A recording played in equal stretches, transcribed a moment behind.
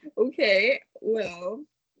Okay, well,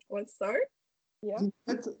 let's start. Yeah.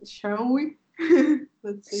 Shall we?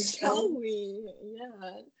 Let's say Shall we?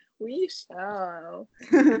 Yeah, we shall.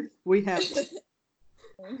 we have.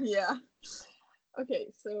 Yeah. Okay,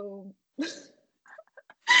 so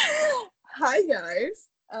hi guys.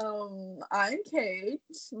 I'm Kate.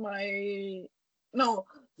 My no,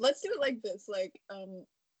 let's do it like this.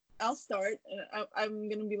 I'll start, and I'm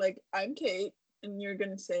gonna be like, I'm Kate, and you're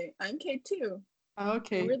gonna say, I'm Kate too.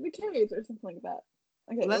 Okay. We're the Kates or something like that.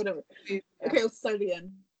 Okay, Let's whatever. see. Yeah. Okay, let's start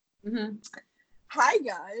again. Mhm. Hi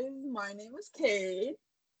guys, my name is Kate.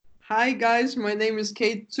 Hi guys, my name is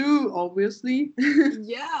Kate too, obviously.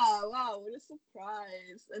 Yeah, wow, what a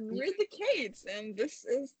surprise. And we're the Kates, and this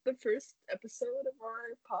is the first episode of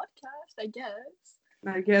our podcast, I guess.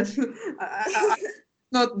 I guess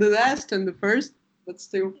not the last and the first, but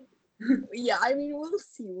still. Yeah, I mean, we'll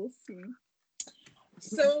see.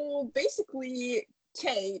 So basically,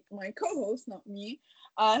 Kate, my co-host, not me,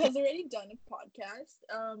 has already done a podcast.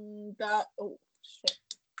 Oh shit,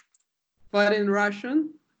 But in Russian.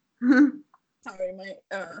 sorry,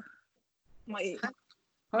 my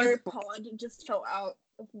Hard for- AirPod just fell out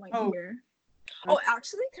of my Oh, ear. Oh,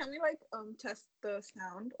 actually, can we test the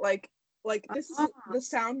sound? Like this is the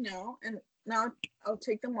sound now, and now I'll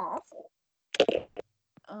take them off.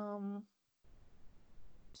 Um,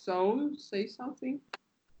 so say something.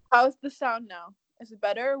 how's the sound now? Is it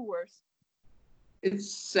better or worse? It's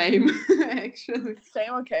same actually.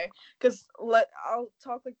 Same, okay. I'll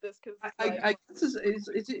talk like this, cause I guess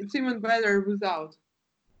it's even better without.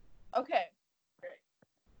 okay,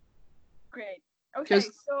 great. Okay,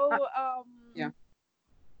 so yeah.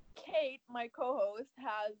 Kate, my co-host,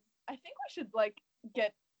 has. I think we should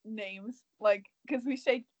get names, because we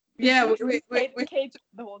say Yeah, Kate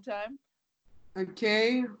the whole time.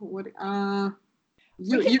 Okay, what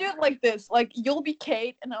We can do it like this. Like, you'll be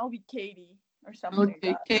Kate and I'll be Katie or something like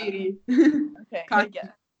that. Katie. Okay, I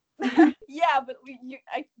guess. Yeah, but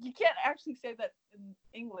you can't actually say that in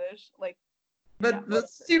English. But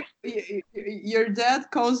still, your dad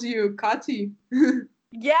calls you Kati.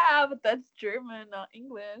 Yeah, but that's German, not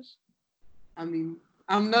English. I mean,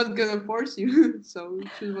 I'm not gonna force you, so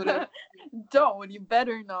choose whatever. Don't, you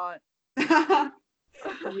better not.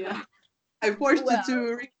 Yeah, I forced you to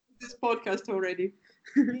record this podcast already.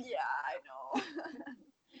 Yeah, I know.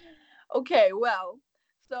 Okay, well,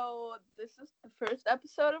 so this is the first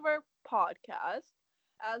episode of our podcast.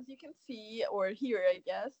 As you can see or hear, I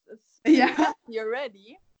guess Yeah. you're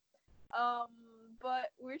ready. But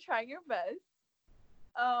we're trying our best.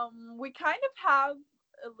 We kind of have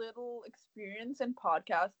a little experience in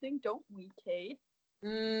podcasting, don't we, Kate?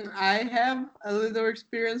 I have a little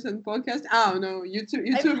experience in podcast. Oh no, you too.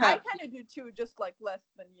 You too have. I kind of do too, just less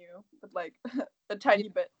than you, but a tiny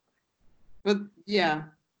bit. But yeah,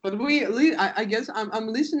 but I guess I'm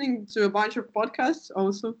listening to a bunch of podcasts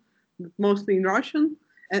also, mostly in Russian,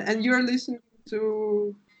 and you're listening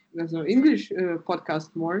to English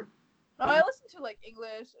podcast more. No, I listen to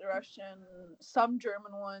English, Russian, some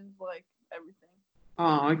German ones, everything.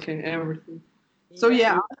 Oh, okay, everything. So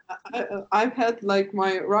yeah, I've had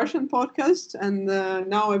my Russian podcast, and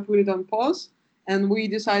now I put it on pause, and we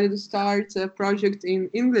decided to start a project in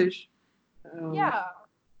English. Yeah.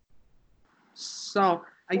 So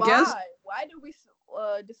I guess. Why do we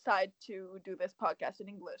decide to do this podcast in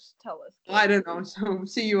English? Tell us. I don't know. So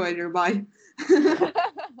see you later. Bye.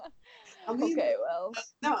 I mean, okay, well.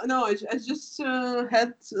 No. I just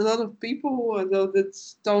had a lot of people that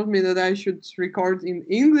told me that I should record in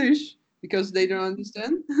English because they don't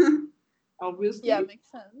understand. Obviously. Yeah, makes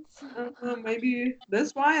sense. Maybe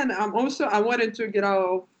that's why, and I wanted to get out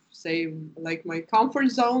of my comfort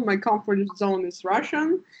zone. My comfort zone is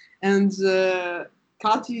Russian, and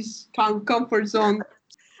Kati's comfort zone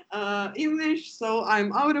English, so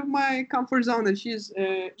I'm out of my comfort zone and she's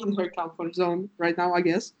in her comfort zone right now, I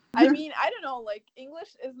guess. I mean, I don't know, English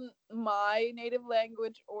isn't my native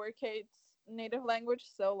language or Kate's native language,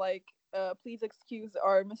 so please excuse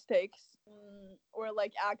our mistakes or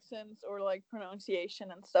accents or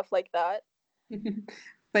pronunciation and stuff like that.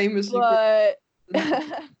 Famously. But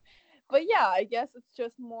but yeah, I guess it's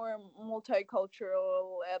just more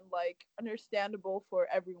multicultural and understandable for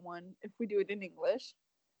everyone if we do it in English.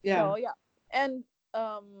 Yeah. So yeah, and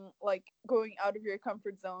going out of your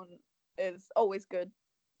comfort zone is always good.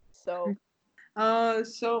 So.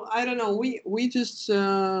 So I don't know. We just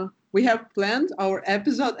we have planned our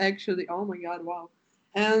episode actually. Oh my god! Wow.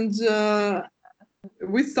 And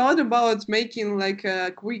we thought about making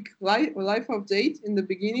a quick life update in the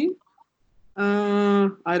beginning.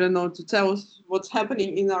 I don't know, to tell us what's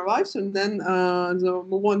happening in our lives, and then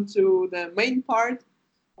move on to the main part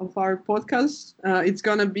of our podcast. It's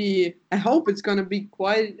gonna be. I hope it's gonna be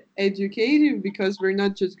quite educative because we're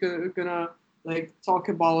not just gonna like talk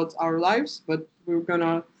about our lives, but we're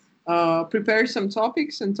gonna prepare some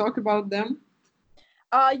topics and talk about them.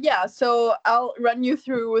 Yeah, so I'll run you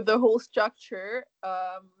through the whole structure,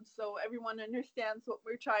 so everyone understands what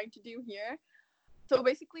we're trying to do here. So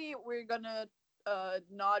basically, we're gonna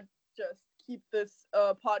not just keep this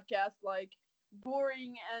podcast like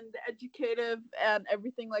boring and educative and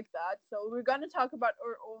everything like that. So we're gonna talk about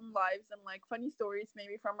our own lives and like funny stories,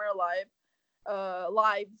 maybe from our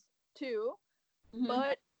lives too. Mm-hmm.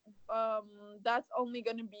 But um that's only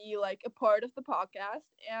gonna be like a part of the podcast,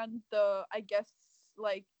 and the I guess,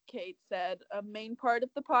 like Kate said, a main part of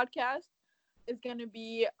the podcast is gonna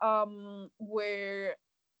be where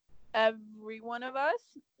every one of us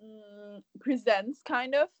presents,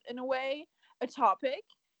 kind of in a way, a topic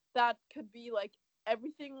that could be like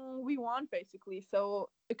everything we want, basically. So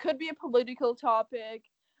it could be a political topic,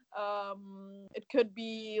 it could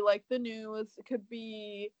be like the news, it could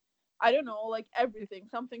be, I don't know, like everything,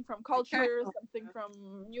 something from Okay. culture, something from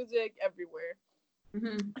music, everywhere.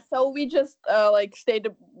 Mm-hmm. So we just like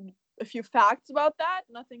stated a few facts about that,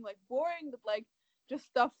 nothing like boring, but like just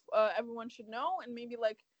stuff everyone should know, and maybe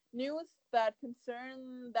like news that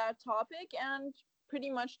concern that topic, and pretty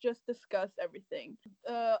much just discuss everything.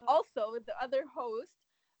 Also, the other host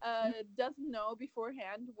doesn't know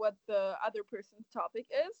beforehand what the other person's topic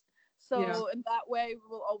is, Yeah. so in that way we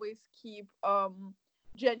will always keep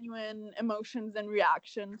genuine emotions and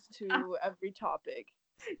reactions to every topic.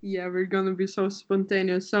 Yeah, we're gonna be so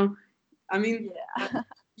spontaneous. So, I mean, Yeah.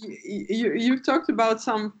 you've talked about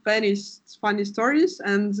some funny stories,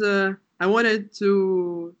 and I wanted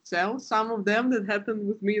to tell some of them that happened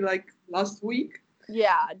with me like last week.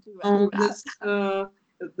 Yeah, do that. This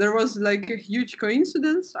there was like a huge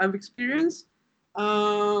coincidence I've experienced.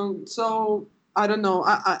 So I don't know.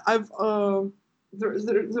 I've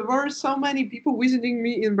there were so many people visiting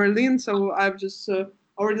me in Berlin, so I've just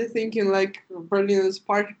already thinking like Berlin is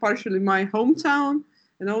partially my hometown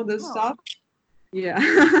and all this Oh. stuff. Yeah.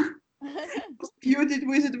 You did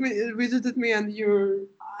visited me, and you're.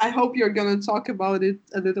 I hope you're gonna talk about it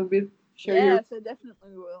a little bit. Share your. Yes, I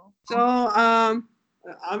definitely will. So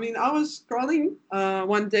I mean, I was scrolling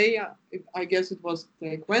one day. I guess it was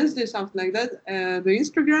like Wednesday, something like that. The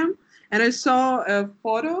Instagram, and I saw a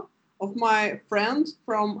photo of my friend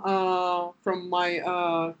from my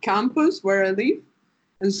campus where I live,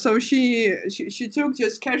 and so she took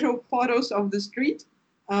just casual photos of the street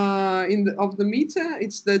in of the Mitte.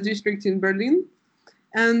 It's the district in Berlin,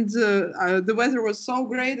 and the weather was so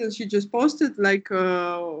great, and she just posted like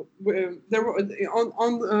there were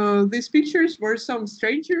on these pictures were some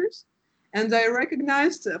strangers, and I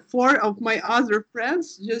recognized four of my other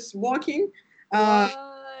friends just walking. Uh, What?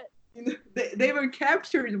 they were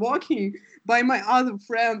captured walking by my other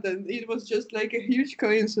friend, and it was just like a huge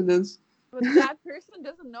coincidence. But that person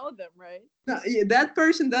doesn't know them, right? No, yeah, that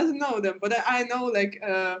person doesn't know them, but I know like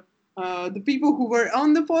the people who were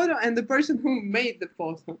on the photo and the person who made the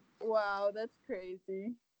photo. Wow, that's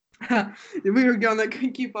crazy. We were gonna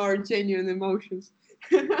keep our genuine emotions.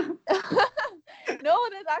 No,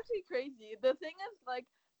 that's actually crazy. The thing is, like,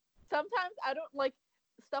 sometimes I don't like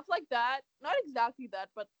stuff like that. Not exactly that,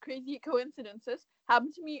 but crazy coincidences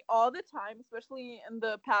happen to me all the time, especially in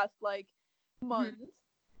the past like months.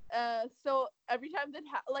 So every time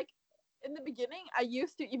like in the beginning, I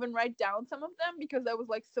used to even write down some of them because I was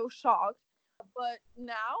like so shocked. But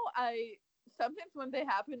now I sometimes when they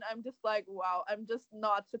happen, I'm just like, wow, I'm just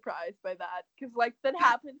not surprised by that because like that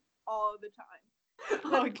happens all the time.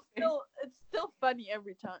 But Okay. it's still funny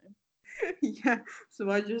every time. Yeah.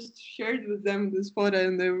 So I just shared with them this photo,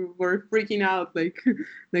 and they were freaking out like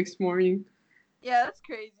next morning. Yeah, that's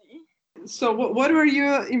crazy. So what were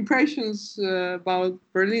your impressions about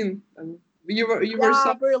Berlin? You were so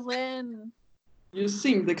Yeah, Berlin. you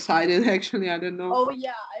seemed excited actually. I don't know. Oh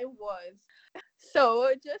yeah, I was. So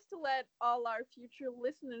just to let all our future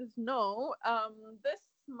listeners know, this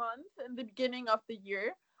month in the beginning of the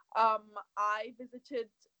year, um, I visited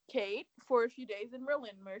Kate for a few days in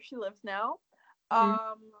Berlin, where she lives now. Mhm.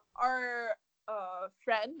 Our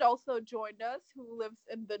friend also joined us, who lives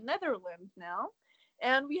in the Netherlands now,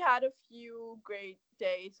 and we had a few great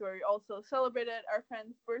days where we also celebrated our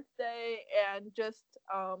friend's birthday and just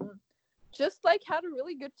like had a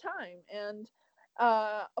really good time. And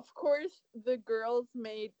of course the girls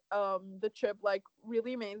made the trip like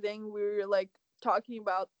really amazing. We were like talking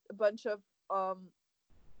about a bunch of um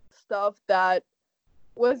stuff that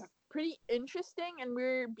was pretty interesting, and we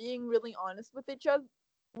are being really honest with each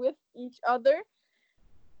other.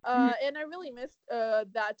 Mhm. And I really missed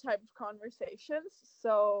that type of conversations.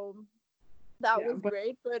 So that Yeah, was but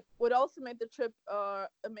great. But what also made the trip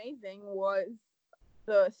amazing was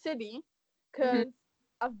the city, mhm. because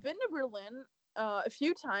I've been to Berlin a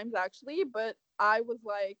few times actually, but I was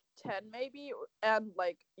like 10 maybe, and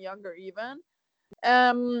like younger even.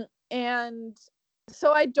 And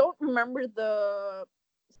so I don't remember the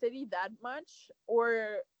city that much,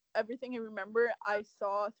 or everything I remember I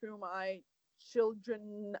saw through my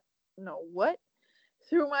children. No, what?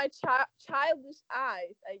 Through my childish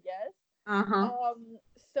eyes, I guess. Uh-huh.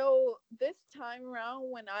 So this time around,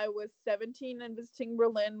 when I was 17 and visiting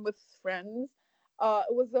Berlin with friends,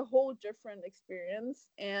 it was a whole different experience,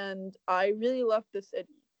 and I really loved the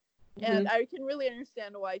city. And Mhm. I can really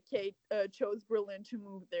understand why Kate chose Berlin to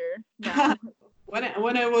move there now.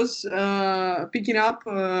 When I was picking up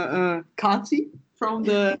Kati from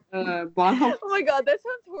the Bahnhof, Oh my god, that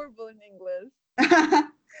sounds horrible in English.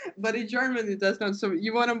 but in German it does not. So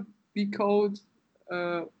you want to be called,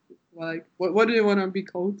 uh, like what do you want to be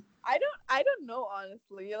called? I don't know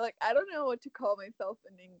honestly. Like I don't know what to call myself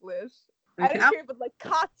in English. I Okay. don't care, but like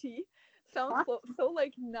Kati sounds so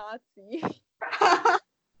like Nazi.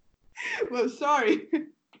 Well, sorry,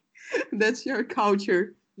 that's your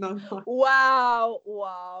culture, not mine.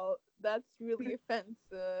 Wow, that's really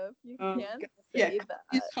offensive. You can't Yeah, say he's that.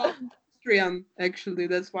 half Austrian actually.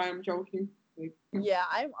 That's why I'm joking. Like, Yeah,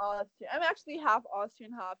 I'm Austrian. I'm actually half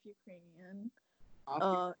Austrian, half Ukrainian. half you.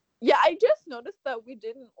 Uh, yeah, I just noticed that we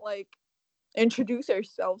didn't like introduce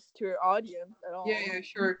ourselves to our audience at Yeah, all. yeah,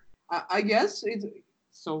 sure. I guess it.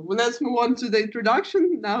 So let's move on to the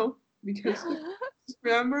introduction now because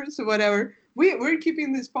remember. So whatever. We're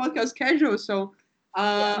keeping this podcast casual. So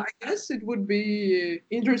Yeah. I guess it would be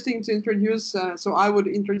interesting to introduce. So I would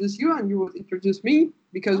introduce you, and you would introduce me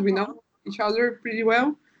because Uh we huh. know each other pretty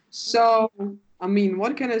well. So I mean,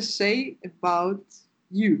 what can I say about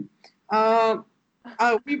you? Uh,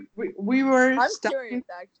 we were I'm studying. curious,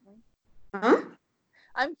 actually. Huh?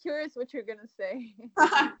 I'm curious what you're gonna say.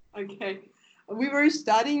 Okay. We were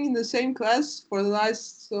studying in the same class for the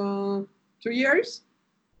last 2 years.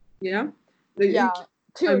 Yeah. In, Yeah, I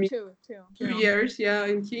two, mean, two, two. 2 years, yeah,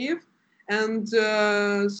 in Kiev. And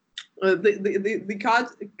the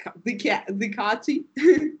cat, the Kati,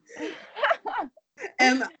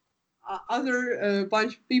 and other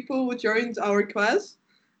bunch of people who joined our class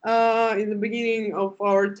in the beginning of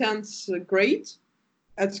our 10th grade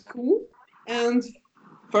at school. And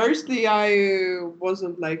firstly, I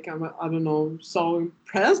wasn't like, I don't know, so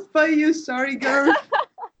impressed by you. Sorry, girl.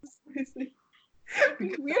 It'd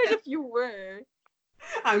be weird if you were.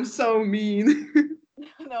 I'm so mean.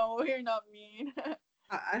 No, you're not mean.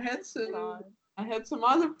 I had It's some. not. I had some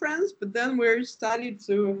other friends, but then we started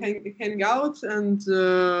to hang out, and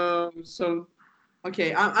so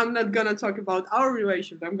okay. I'm not gonna talk about our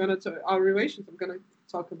relations. I'm gonna talk our relations. I'm gonna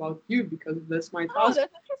talk about you because that's my Oh, task.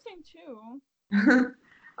 that's interesting too.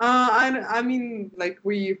 I mean, like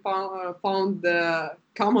we found the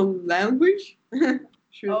common language. Oh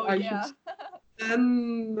Should yeah. say.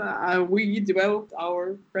 Then we developed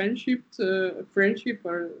our friendship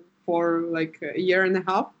for like a year and a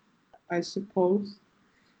half, I suppose.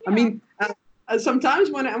 I Yeah. mean, sometimes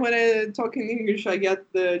when I talk in English, I get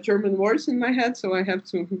the German words in my head, so I have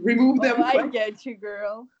to remove Oh, them. I get you,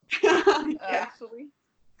 girl. Yeah. Actually,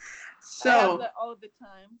 I have So that all the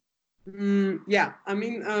time. yeah, I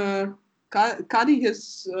mean, Kadi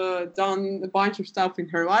has done a bunch of stuff in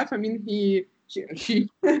her life. I mean, she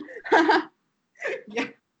yeah,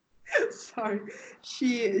 sorry,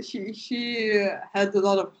 she had a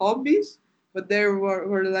lot of hobbies, but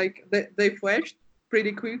were like they flashed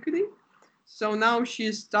pretty quickly. So now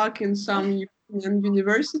she's stuck in some European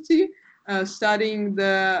university, studying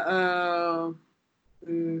the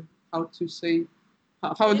how to say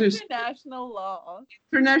how to say International law.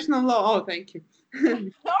 international law. Oh, thank you.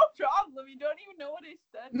 No problem. You don't even know what I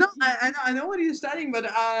No, study. I know what you're studying, but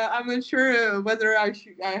I'm not sure whether I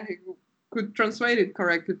could translate it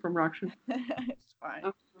correctly from Russian. It's fine.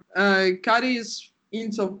 Kari is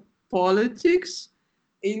into politics,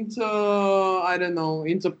 into I don't know,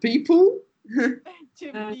 into people, To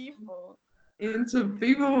uh, people. into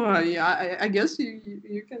people. Yeah, I guess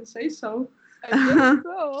you can say so. I guess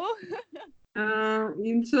so.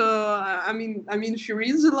 Into I mean she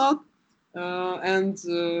reads a lot, and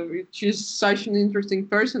she's such an interesting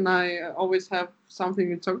person. I always have something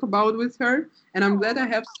to talk about with her, and I'm glad I Oh,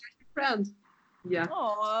 have such a friend. Yeah.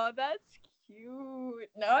 oh, that's cute.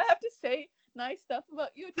 Now I have to say nice stuff about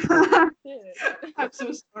you to prove my shit. I'm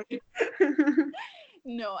so sorry.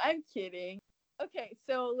 No, I'm kidding. Okay,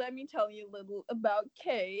 so let me tell you a little about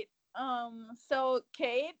Kate. So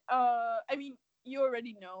Kate, I mean, you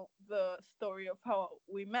already know the story of how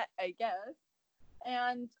we met, I guess.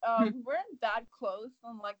 And we weren't that close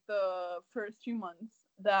on like the first few months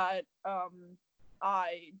that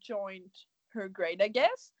I joined her grade, I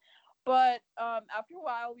guess. But after a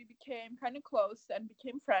while, we became kind of close and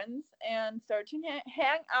became friends and started to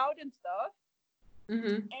hang out and stuff.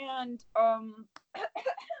 Mm-hmm. And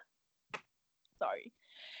sorry.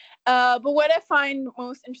 But what I find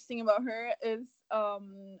most interesting about her is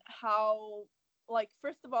how, like,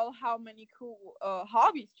 first of all, how many cool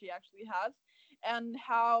hobbies she actually has, and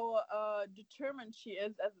how determined she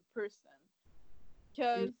is as a person.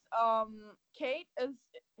 Because Kate is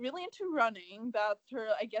really into running. That's her,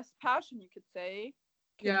 I guess, passion, you could say.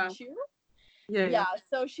 Yeah. Couldn't you? Yeah. Yeah,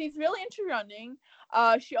 so she's really into running.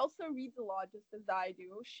 She also reads a lot, just as I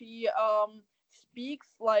do. She speaks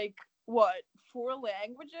like what, four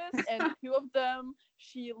languages, and two of them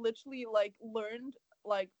she literally like learned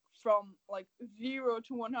like from like 0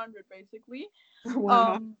 to 100 basically.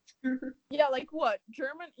 Wow. Yeah, like what,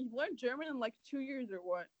 German? You learned German in like 2 years or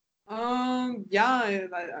what? Yeah,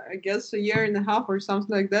 I guess a year and a half or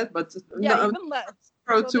something like that, but Yeah, no, even less.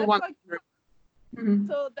 pro So to that's one. like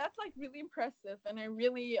Mm-hmm. really impressive, and I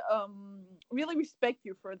really respect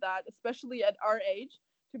you for that, especially at our age,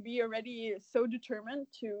 to be already so determined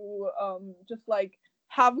to just like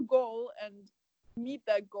have a goal and meet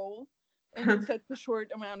that goal in such a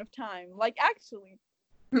short amount of time, like actually.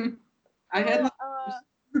 I had So no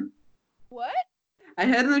choice. what? I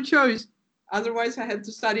had no choice. Otherwise, I had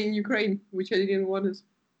to study in Ukraine, which I didn't want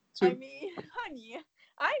I to. mean, honey,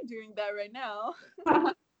 I'm doing that right now.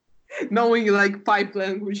 Knowing like 5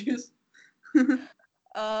 languages.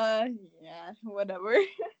 Yeah, whatever.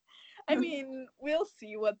 I mean, we'll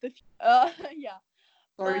see what the yeah.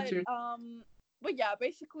 Sorry But to yeah,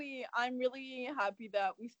 basically I'm really happy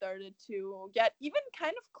that we started to get even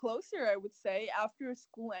kind of closer, I would say, after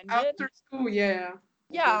school ended. after school. Yeah.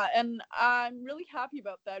 Yeah, and I'm really happy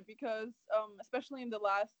about that because especially in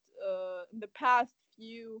the past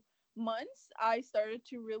few months, I started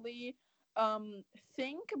to really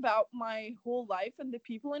think about my whole life and the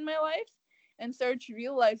people in my life, and started to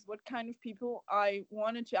realize what kind of people I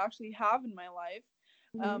wanted to actually have in my life,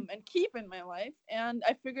 Mhm. and keep in my life. And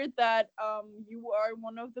I figured that you are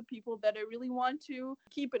one of the people that I really want to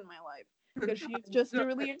keep in my life, because she's just a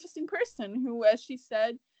really interesting person who, as she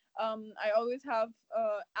said, I always have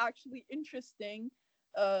actually interesting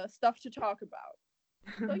stuff to talk about.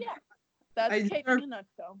 So yeah, that's I Kate in deserve. a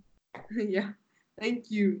nutshell. Yeah.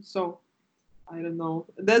 Thank you. So I don't know.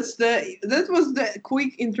 That was the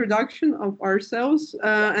quick introduction of ourselves,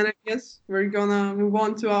 Yeah, and I guess we're gonna move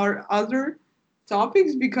on to our other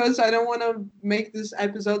topics because I don't want to make this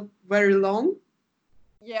episode very long.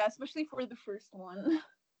 yeah, especially for the first one.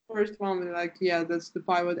 First one, like yeah, that's the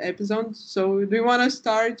pilot episode. So do you want to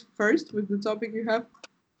start first with the topic you have?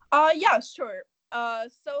 Yeah, sure.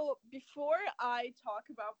 So before I talk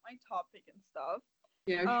about my topic and stuff,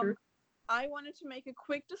 Yeah, um, sure. I wanted to make a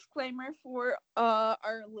quick disclaimer for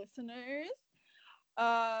our listeners.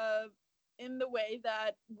 Uh, in the way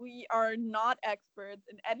that we are not experts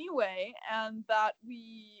in any way, and that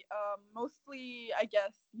we mostly, I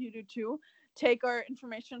guess you do too, take our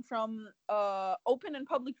information from open and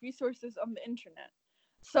public resources on the internet.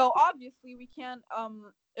 So obviously we can't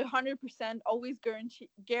 100% always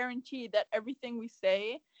guarantee that everything we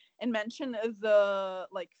say and mention is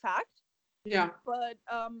like fact. Yeah. But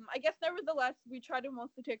I guess nevertheless, we try to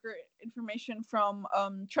mostly take our information from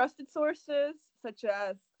trusted sources, such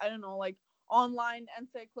as, I don't know, like online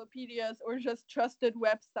encyclopedias or just trusted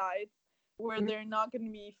websites where Mhm. they're not going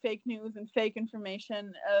to be fake news and fake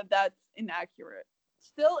information that's inaccurate.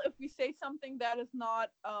 Still, if we say something that is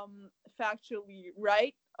not factually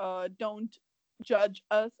right, don't judge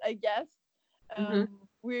us, I guess. Mhm.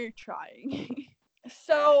 We're trying.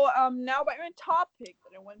 So now about my topic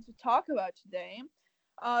that I wanted to talk about today.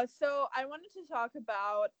 So I wanted to talk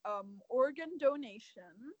about organ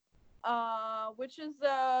donation, which is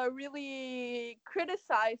a really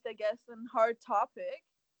criticized, I guess, and hard topic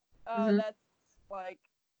Mhm. that's like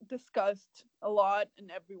discussed a lot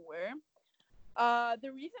and everywhere.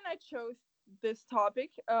 The reason I chose this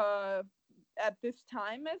topic at this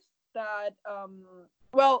time is that,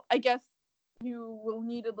 well, I guess you will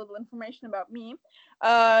need a little information about me.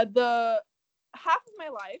 The half of my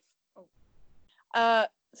life, oh, uh,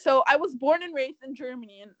 so I was born and raised in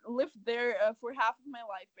Germany and lived there for half of my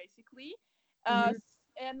life, basically. Uh, Mhm.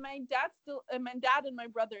 and my dad and my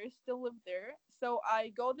brother still live there, so I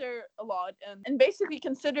go there a lot and basically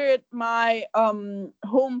consider it my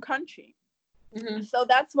home country. Mm-hmm. So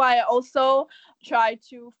that's why I also try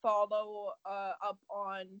to follow up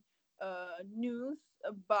on news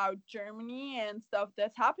about Germany and stuff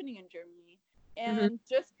that's happening in Germany. Mm-hmm. And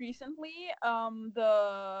just recently,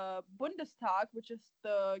 the Bundestag, which is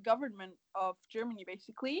the government of Germany,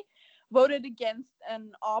 basically, voted against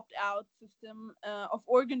an opt-out system of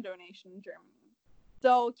organ donation in Germany.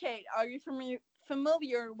 So, Kate, are you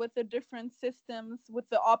familiar with the different systems with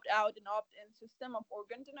the opt-out and opt-in system of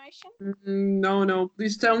organ donation? No, no.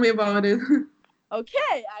 Please tell me about it.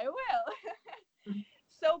 Okay, I will.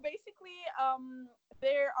 So basically,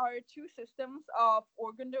 there are two systems of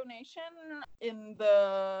organ donation in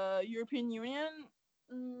the European Union,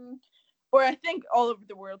 or I think all over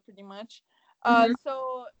the world, pretty much. Mm-hmm.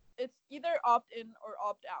 So it's either opt-in or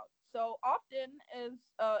opt-out. So opt-in is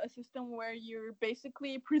a system where you're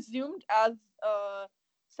basically presumed as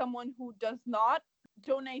someone who does not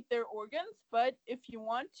donate their organs, but if you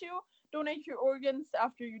want to donate your organs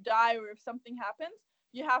after you die or if something happens,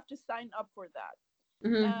 you have to sign up for that.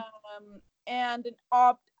 Mm-hmm. And an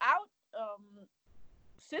opt-out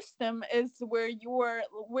system is where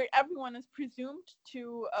everyone is presumed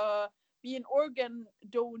to be an organ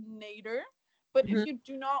donator. But if you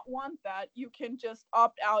do not want that, you can just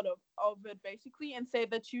opt out of it basically and say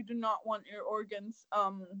that you do not want your organs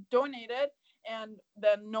donated, and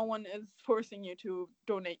then no one is forcing you to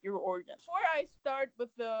donate your organs. Before I start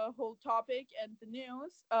with the whole topic and the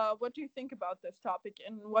news, what do you think about this topic,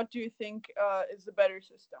 and what do you think is the better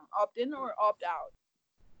system, opt in or opt out?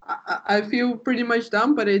 I feel pretty much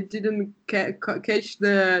dumb, but I didn't catch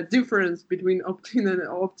the difference between opt-in and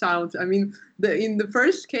opt-out. I mean, in the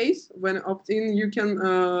first case, when opt-in, you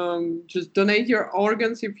can just donate your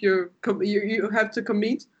organs if you have to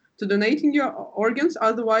commit to donating your organs.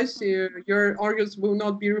 Otherwise, your organs will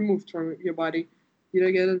not be removed from your body. Did I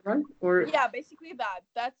get it right? Or Yeah, basically that.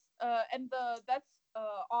 That's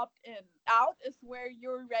opt in. Out is where you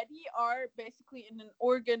already are basically in an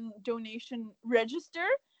organ donation register.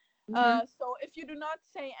 mm-hmm. So if you do not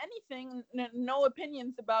say anything, no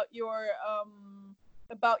opinions about your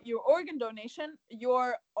organ donation,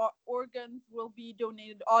 your organs will be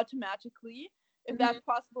donated automatically if Mm-hmm. that's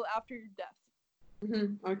possible after your death.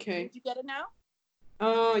 Mm-hmm. Okay. Did you get it now?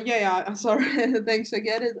 Yeah, yeah. Sorry. Thanks. I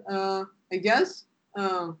get it. I guess.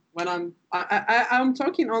 When I'm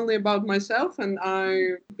talking only about myself, and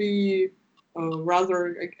I be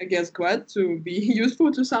rather, I guess, glad to be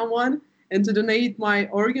useful to someone and to donate my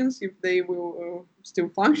organs if they will still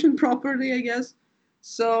function properly. I guess.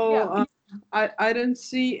 So Yeah. I don't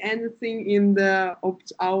see anything in the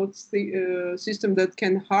opt-out system that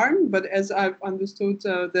can harm. But as I've understood,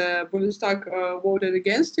 the Bundestag voted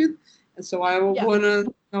against it, and so I Yeah. want to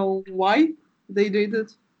know why they did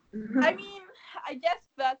it. I mean, I guess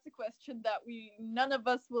that's a question that none of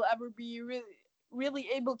us will ever be really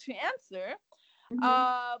able to answer.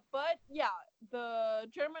 But yeah, the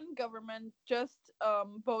German government just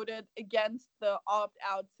voted against the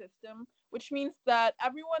opt-out system, which means that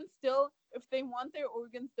everyone still, if they want their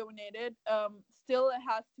organs donated, still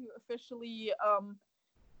has to officially,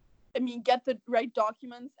 get the right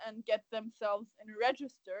documents and get themselves in a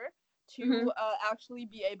register Mm-hmm. to actually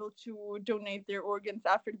be able to donate their organs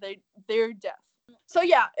after their death. So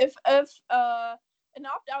yeah, if an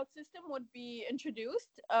opt-out system would be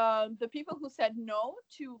introduced, the people who said no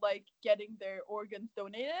to like getting their organs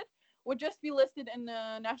donated would just be listed in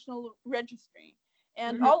the national registry,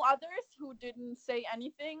 and Mm-hmm. all others who didn't say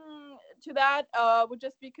anything to that would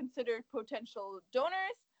just be considered potential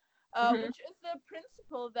donors, Mm-hmm. which is the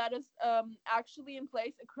principle that is actually in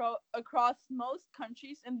place across most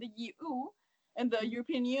countries in the EU, in the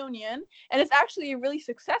European Union, and it's actually really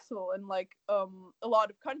successful in like a lot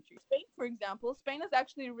of countries. Spain, for example, Spain is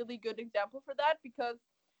actually a really good example for that because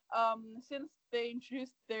since they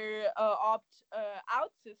introduced their opt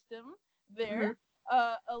out system there,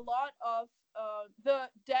 Mm-hmm. a lot of the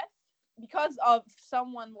deaths because of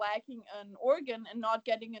someone lacking an organ and not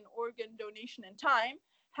getting an organ donation in time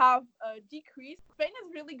have decreased. Spain is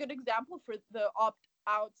a really good example for the opt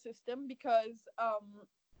out system because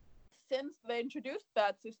since they introduced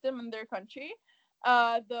that system in their country,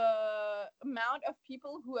 the amount of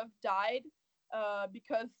people who have died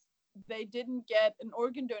because they didn't get an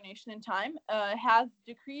organ donation in time has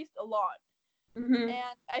decreased a lot. Mm-hmm.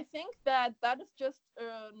 And I think that that is just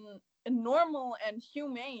a normal and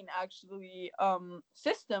humane, actually,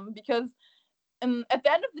 system because at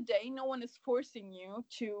the end of the day, no one is forcing you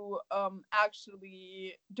to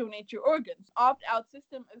actually donate your organs. Opt-out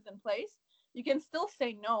system is in place. You can still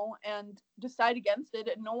say no and decide against it,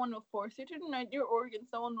 and no one will force you to donate your organs.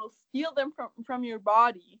 No one will steal them from your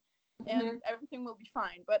body. and Mhm. everything will be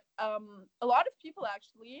fine. But a lot of people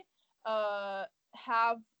actually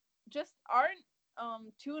have just aren't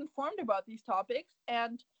too informed about these topics,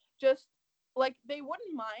 and just like they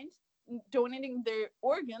wouldn't mind donating their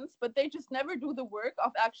organs, but they just never do the work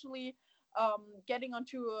of actually getting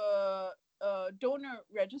onto a donor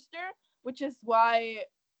register, which is why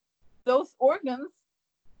those organs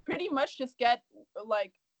pretty much just get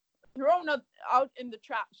like thrown out in the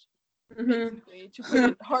trash, Mhm. basically, to put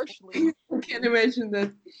it harshly. I can imagine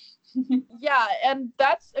that. Yeah, and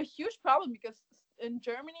that's a huge problem because in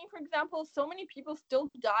Germany, for example, so many people still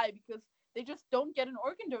die because they just don't get an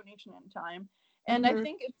organ donation in time. And I Mhm.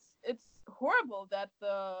 think it's horrible that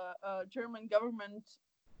the German government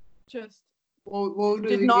just Voted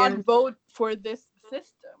did not against. vote for this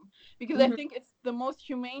system, because I Mhm. think it's the most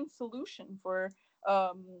humane solution for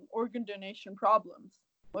organ donation problems.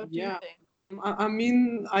 What do you Yeah. think? I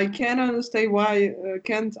mean, I can't understand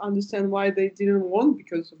why they didn't want,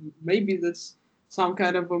 because maybe that's some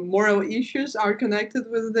kind of a moral issues are connected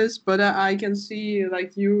with this. But I can see,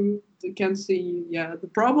 like you can see, yeah, the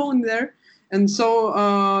problem there. And so,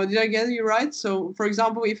 did I get you right? So, for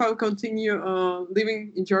example, if I continue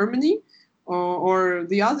living in Germany, or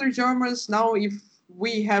the other Germans now, if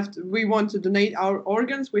we want to donate our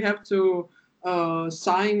organs, we have to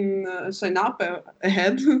sign up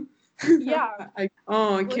ahead. Yeah,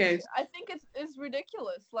 Oh, which okay. I think is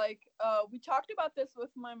ridiculous. Like, we talked about this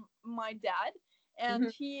with my dad, and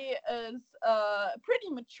Mhm. he is pretty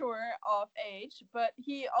mature of age, but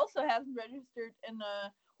he also hasn't registered in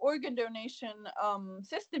a organ donation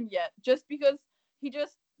system yet, just because he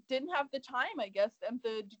just didn't have the time, I guess, and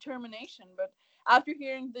the determination. But after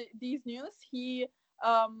hearing these news, he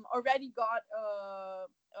already got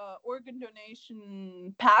a organ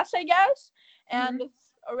donation pass, I guess, and Mhm.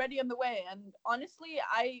 it's already on the way. And honestly,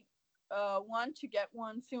 I want to get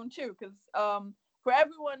one soon too, because for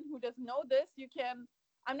everyone who doesn't know this, you can.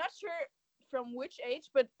 I'm not sure from which age,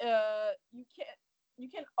 but you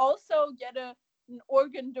can also get an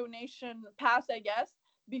organ donation pass, I guess,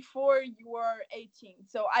 before you are 18.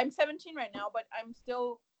 So I'm 17 right now, but I'm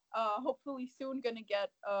still hopefully soon gonna get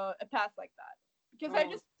a pass like that, because I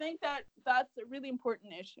Oh, just think that that's a really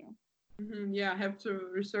important issue. yeah. I have to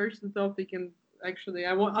research the topic, and actually,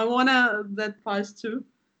 I wanna that pass too.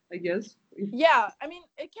 I guess. Yeah, I mean,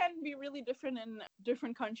 it can be really different in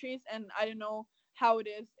different countries, and I don't know how it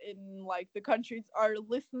is in like the countries our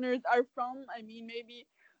listeners are from. I mean, maybe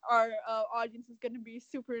our audience is going to be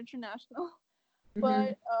super international. Mhm.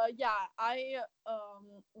 But yeah, I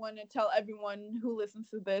want to tell everyone who listens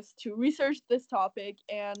to this to research this topic,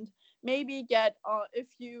 and maybe get if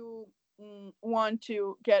you want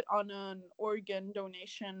to get on an organ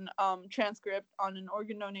donation transcript on an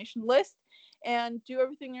organ donation list, and do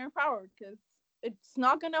everything in your power, because it's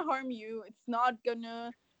not gonna harm you. It's not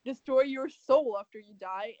gonna destroy your soul after you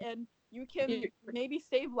die, and you can maybe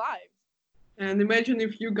save lives. And imagine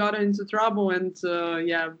if you got into trouble, and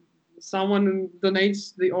yeah, someone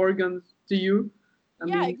donates the organs to you. I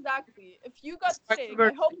Yeah, mean, exactly. If you got it's sick,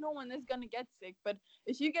 I hope controversial. no one is gonna get sick, but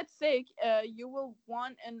if you get sick, you will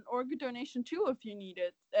want an organ donation too if you need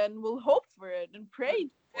it, and will hope for it and pray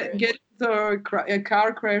for it. Get a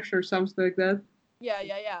car crash or something like that. Yeah,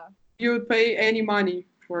 yeah, yeah. You would pay any money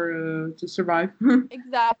for to survive.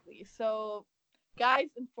 Exactly. So, guys,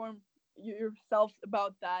 inform yourselves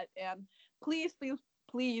about that, and please, please,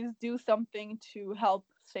 please do something to help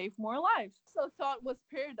save more lives. So, thought was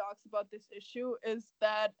paradox about this issue is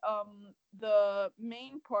that the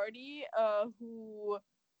main party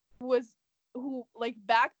was who like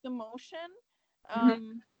backed the motion, Mhm.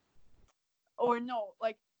 um, or no,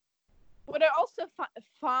 like what I also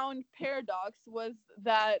found paradox was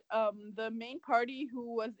that the main party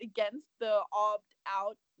who was against the opt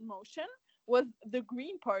out motion was the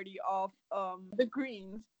Green Party of the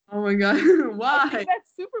Greens. Oh my god, I think why?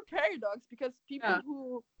 that's super paradox, because Yeah.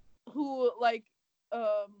 people who like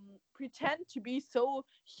pretend to be so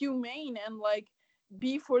humane and like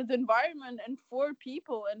be for the environment and for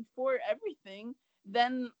people and for everything,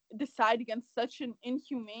 then decide against such an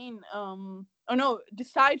inhumane oh no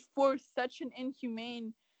decide for such an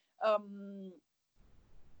inhumane um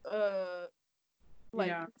uh like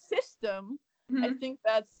Yeah. system. I Hmm. think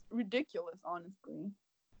that's ridiculous, honestly.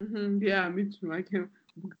 Yeah, me too. I can.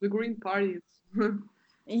 The Green Party is.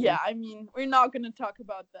 Yeah, I mean, we're not gonna talk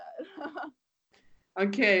about that.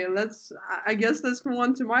 Okay, let's. I guess let's move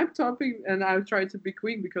on to my topic, and I'll try to be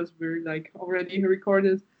quick because we're like already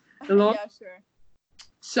recorded a lot. Yeah, sure.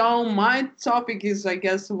 So my topic is, I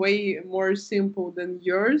guess, way more simple than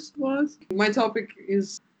yours was. My topic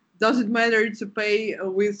is: does it matter to pay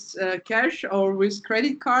with cash or with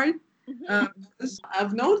credit card? Because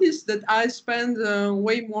I've noticed that I spend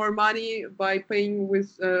way more money by paying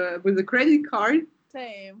with a credit card.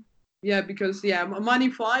 Same. Yeah, because money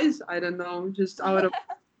flies. I don't know, just out of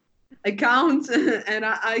account, and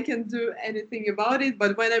I can do anything about it.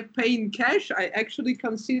 But when I pay in cash, I actually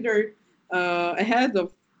consider ahead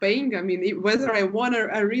of paying. I mean, whether I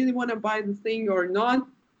really wanna buy the thing or not.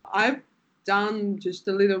 I've done just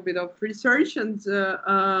a little bit of research, and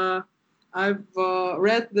I've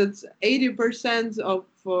read that 80% of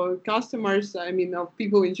customers, I mean, of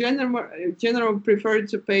people in general, prefer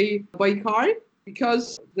to pay by card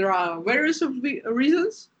because there are various of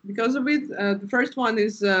reasons because of it. The first one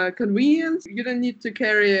is convenience. You don't need to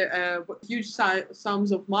carry huge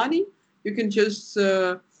sums of money. You can just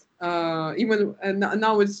even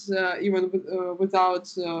now it's even without.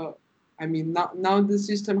 I mean, now the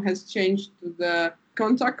system has changed to the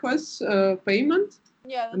contactless payment.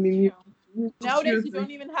 Yeah, I that's mean, true. you Nowadays, you use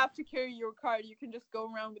don't even have to carry your card. You can just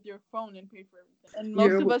go around with your phone and pay for everything. And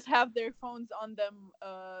most of you us have their phones on them,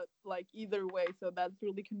 like either way, so that's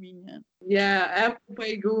really convenient. yeah, Apple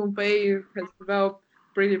Pay, Google Pay has developed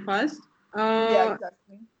pretty fast. Yeah, Uh,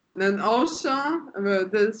 exactly. and also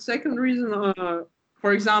the second reason,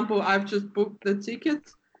 for example, I've just booked the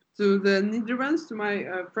ticket to the Netherlands to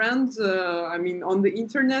my friends. I mean, on the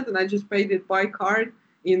internet, and I just paid it by card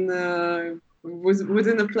in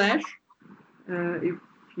within a flash, if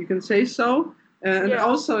you can say so. And Yeah.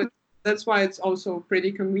 also, that's why it's also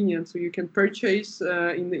pretty convenient. So you can purchase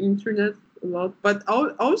in the internet a lot. But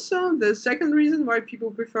also, the second reason why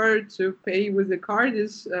people prefer to pay with the card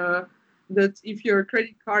is that if your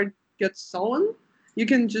credit card gets stolen, you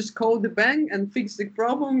can just call the bank and fix the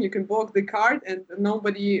problem. You can block the card, and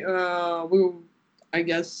nobody will, I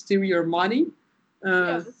guess, steal your money. Yeah,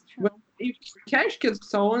 Uh, that's but true. if cash gets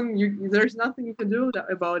stolen, there's nothing you can do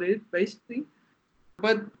about it, basically.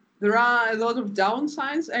 But there are a lot of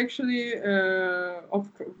downsides actually of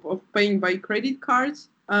paying by credit cards.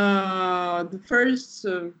 The first,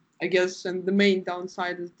 I guess, and the main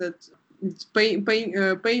downside is that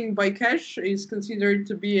paying by cash is considered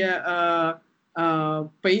to be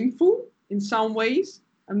painful in some ways.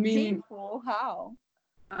 I mean, Painful? How?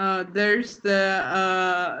 there's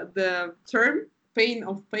the term pain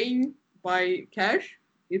of paying by cash.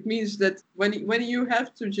 It means that when you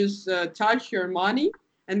have to just touch your money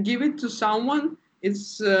and give it to someone,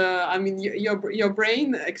 it's I mean your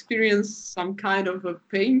brain experience some kind of a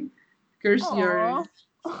pain because you're Aww.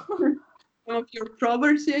 some of your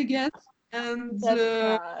property, I guess, and That's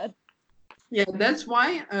sad. yeah, that's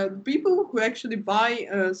why people who actually buy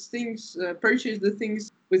things, purchase the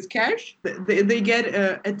things with cash, they get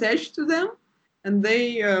attached to them, and they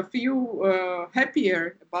feel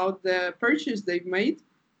happier about the purchase they've made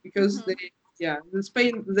because Hmm.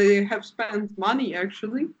 they have spent money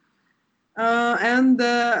actually. And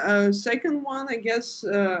the second one, I guess,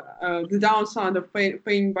 the downside of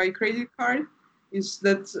paying by credit card is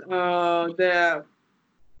that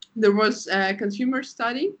there was a consumer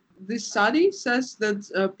study. This study says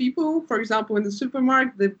that people, for example, in the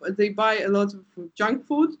supermarket, they buy a lot of junk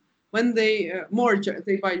food. When they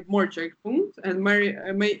buy more junk food and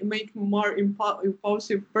make more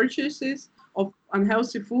impulsive purchases of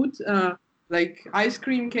unhealthy food, like ice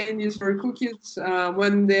cream, candies, or cookies,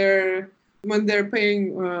 when they're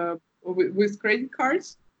paying with credit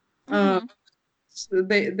cards. Uh, Hmm. so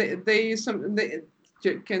they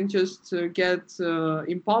can just get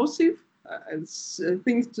impulsive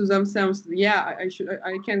things to themselves. Yeah, I should.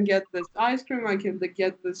 I can get this ice cream. I can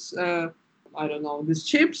get this. I don't know, these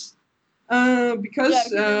chips. Yeah, Because because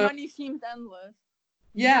their money seems endless.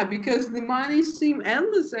 yeah, because the money seem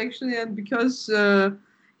endless actually, and because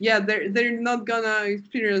yeah, they're not gonna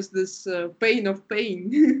experience this pain of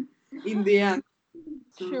pain in the end.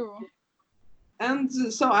 So True. and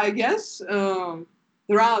so I guess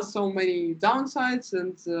there are so many downsides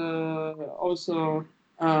and also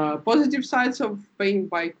positive sides of paying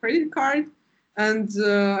by credit card. And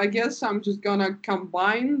I guess I'm just gonna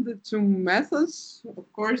combine the two methods.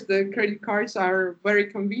 Of course, the credit cards are very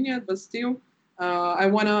convenient, but still, I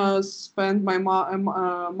wanna spend my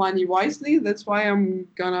money wisely. That's why I'm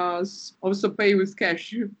gonna also pay with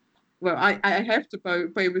cash. Well, I have to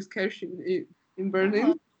pay with cash in Uh-huh.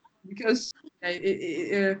 Berlin because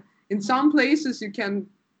in some places you can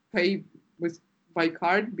pay with by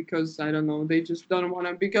card because I don't know, they just don't want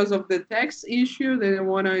to, because of the tax issue, they don't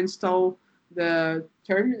want to install the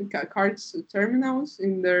cards terminals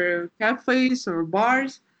in their cafes or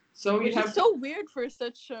bars, so you Which is have to. so weird for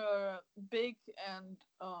such a big and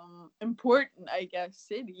important, I guess,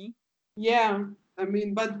 city. Yeah, I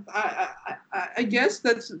mean, but I guess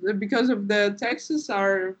that's because of the taxes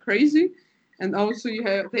are crazy, and also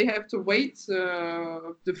they have to wait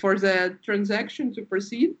for the transaction to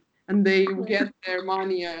proceed, and they get their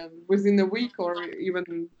money within a week or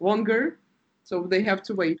even longer, so they have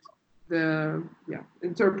to wait. The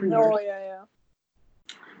entrepreneurs. Oh yeah.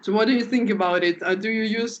 So what do you think about it? Do you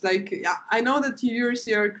use like I know that you use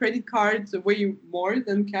your credit cards way more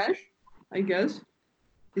than cash, I guess,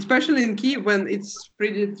 especially in Kiev when it's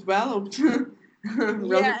pretty developed.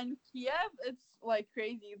 Yeah, and Kiev, it's like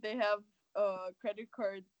crazy. They have credit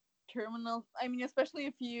card terminals. I mean, especially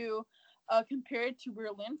if you compare it to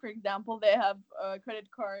Berlin, for example, they have credit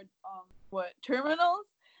card terminals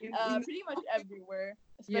pretty much everywhere,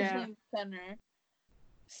 especially Yeah, in the center. yeah,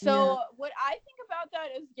 So what I think about that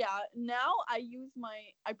is, yeah, now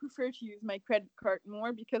I prefer to use my credit card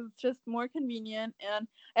more because it's just more convenient. And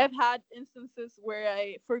I've had instances where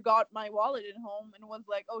I forgot my wallet at home and was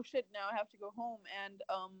like, oh shit, now I have to go home and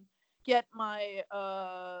get my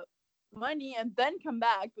money and then come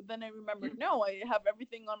back. But then I remembered, no, I have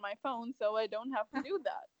everything on my phone, so I don't have to do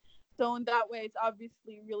that. So in that way, it's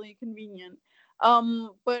obviously really convenient.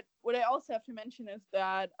 But what I also have to mention is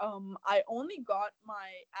that I only got my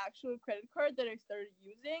actual credit card that I started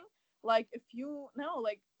using like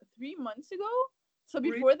like 3 months ago. So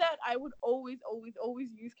really? before that, I would always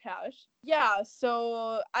use cash. Yeah,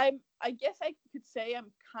 so I guess I could say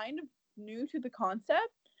I'm kind of new to the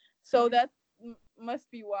concept. So that must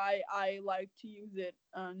be why I like to use it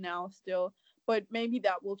now still. But maybe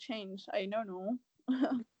that will change. I don't know.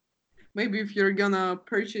 Maybe if you're gonna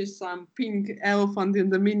purchase some pink elephant in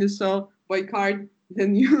the Miniso by card,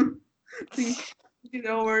 then you think it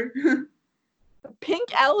over. Pink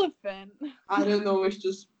elephant. I don't know. It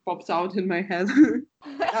just popped out in my head.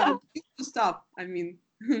 Stop. I mean,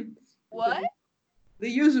 What? the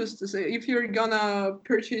users to say if you're gonna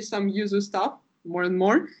purchase some user stuff more and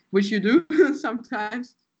more, which you do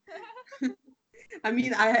sometimes. I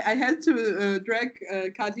mean, I had to drag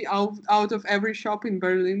Kati out of every shop in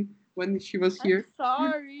Berlin when she was I'm here.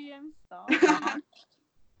 sorry. I'm sorry.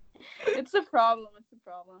 It's a problem. It's a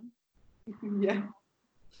problem. Yeah.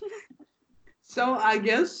 So I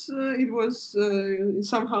guess it was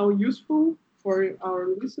somehow useful for our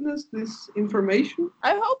listeners, this information.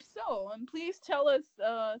 I hope so. And please tell us.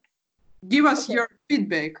 Give us Okay. your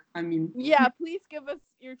feedback. I mean, Yeah, please give us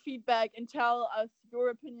your feedback and tell us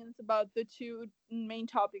your opinions about the two main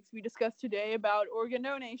topics we discussed today about organ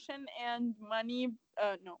donation and money.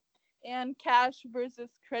 No, and cash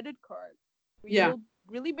versus credit card. We yeah. will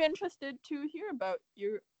really be interested to hear about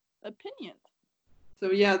your opinions.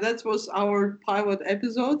 So yeah, that was our pilot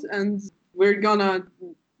episode, and we're gonna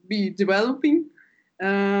be developing,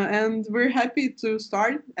 and we're happy to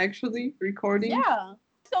start actually recording. Yeah.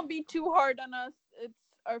 Don't be too hard on us. It's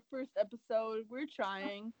our first episode. We're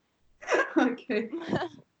trying. Okay.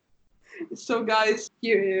 So guys,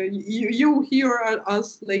 you hear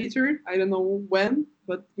us later. I don't know when,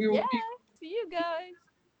 but we will Yeah. be. See you guys.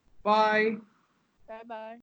 Bye. Bye bye.